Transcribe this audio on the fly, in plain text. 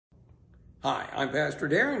Hi, I'm Pastor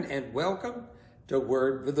Darren, and welcome to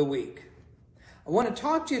Word for the Week. I want to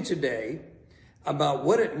talk to you today about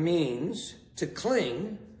what it means to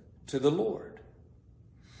cling to the Lord.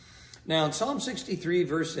 Now, in Psalm 63,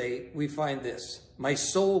 verse 8, we find this: "My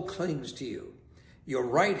soul clings to you. Your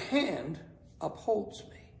right hand upholds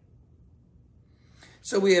me."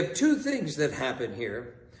 So we have two things that happen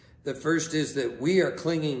here. The first is that we are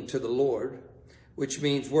clinging to the Lord, which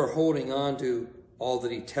means we're holding on to all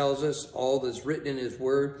that he tells us, all that's written in his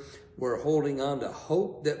word. We're holding on to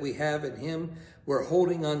hope that we have in him. We're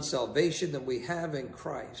holding on salvation that we have in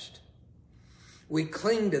Christ. We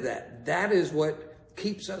cling to that. That is what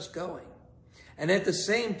keeps us going. And at the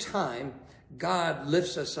same time, God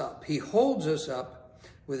lifts us up. He holds us up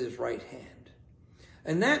with his right hand.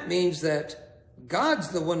 And that means that God's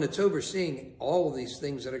the one that's overseeing all of these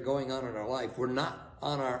things that are going on in our life. We're not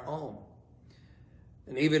on our own.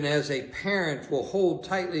 And even as a parent will hold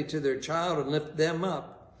tightly to their child and lift them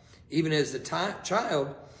up, even as the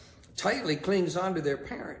child tightly clings on to their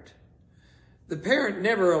parent, the parent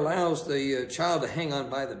never allows the child to hang on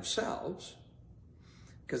by themselves,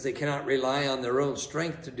 because they cannot rely on their own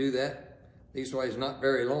strength to do that, leastwise not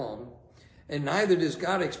very long. And neither does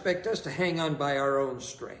God expect us to hang on by our own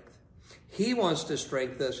strength. He wants to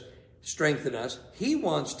strengthen us. He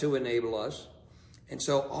wants to enable us. And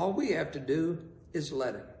so all we have to do is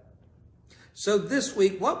let him. So this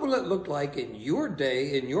week, what will it look like in your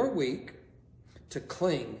day, in your week, to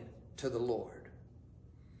cling to the Lord?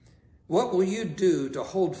 What will you do to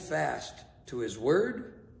hold fast to his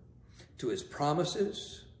word, to his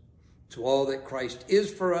promises, to all that Christ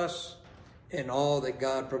is for us, and all that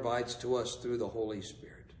God provides to us through the Holy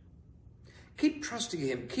Spirit? Keep trusting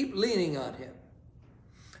him, keep leaning on him,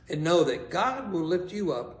 and know that God will lift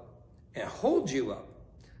you up and hold you up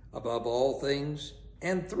above all things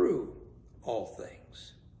and through all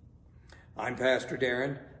things. I'm Pastor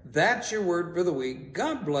Darren. That's your word for the week.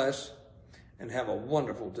 God bless, and have a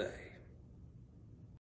wonderful day.